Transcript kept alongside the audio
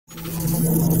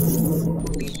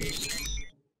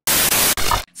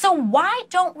So why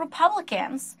don't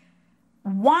Republicans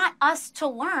want us to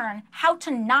learn how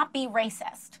to not be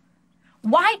racist?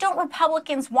 Why don't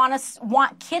Republicans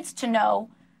want kids to know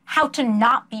how to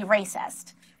not be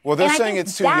racist? Well, they're saying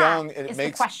it's too young, and it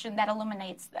makes the question that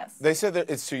illuminates this. They said that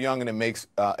it's too young, and it makes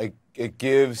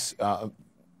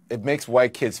it makes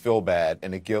white kids feel bad,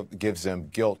 and it gives them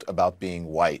guilt about being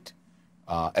white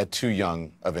at too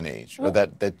young of an age, or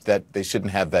that they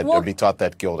shouldn't have that or be taught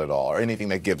that guilt at all, or anything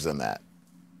that gives them that.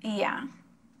 Yeah.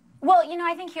 Well, you know,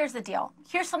 I think here's the deal.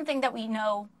 Here's something that we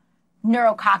know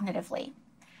neurocognitively.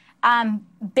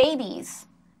 Babies,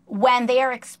 when they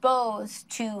are exposed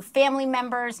to family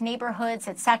members, neighborhoods,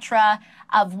 etc.,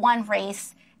 of one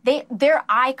race, their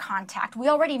eye contact, we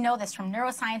already know this from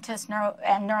neuroscientists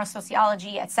and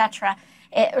neurosociology, etc.,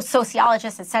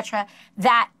 sociologists, etc.,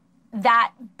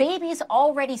 that babies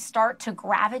already start to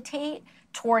gravitate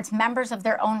towards members of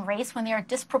their own race when they are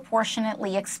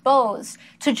disproportionately exposed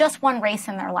to just one race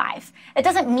in their life. It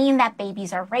doesn't mean that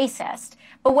babies are racist,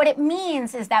 but what it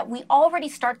means is that we already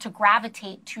start to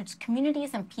gravitate to communities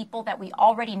and people that we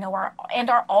already know are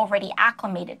already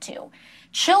acclimated to.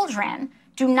 Children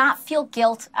do not feel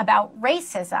guilt about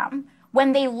racism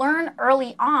when they learn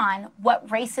early on what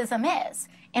racism is.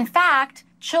 In fact,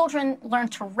 children learn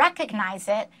to recognize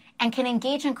it and can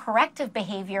engage in corrective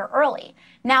behavior early.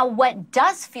 Now, what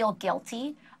does feel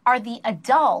guilty are the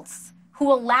adults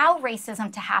who allow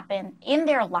racism to happen in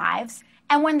their lives,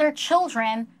 and when their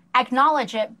children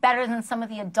acknowledge it better than some of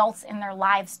the adults in their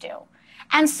lives do.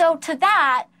 And so to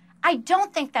that, I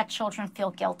don't think that children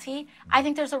feel guilty. I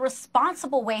think there's a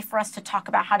responsible way for us to talk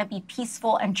about how to be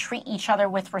peaceful and treat each other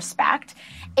with respect.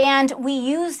 And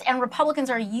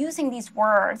Republicans are using these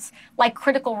words like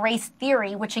critical race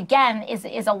theory, which again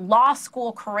is a law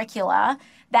school curricula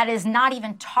that is not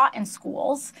even taught in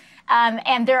schools.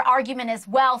 And their argument is,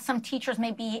 well, some teachers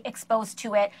may be exposed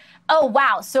to it. Oh,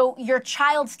 wow. So your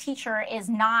child's teacher is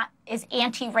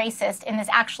anti-racist and is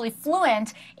actually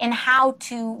fluent in how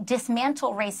to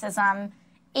dismantle racism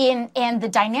and the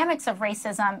dynamics of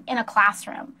racism in a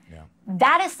classroom. Yeah.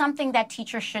 That is something that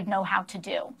teachers should know how to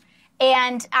do.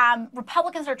 And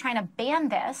Republicans are trying to ban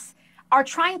this, are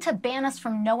trying to ban us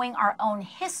from knowing our own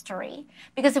history,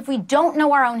 because if we don't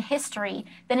know our own history,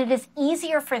 then it is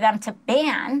easier for them to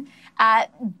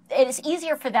it is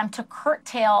easier for them to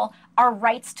curtail our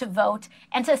rights to vote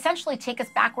and to essentially take us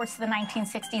backwards to the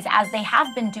 1960s, as they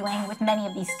have been doing with many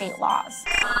of these state laws.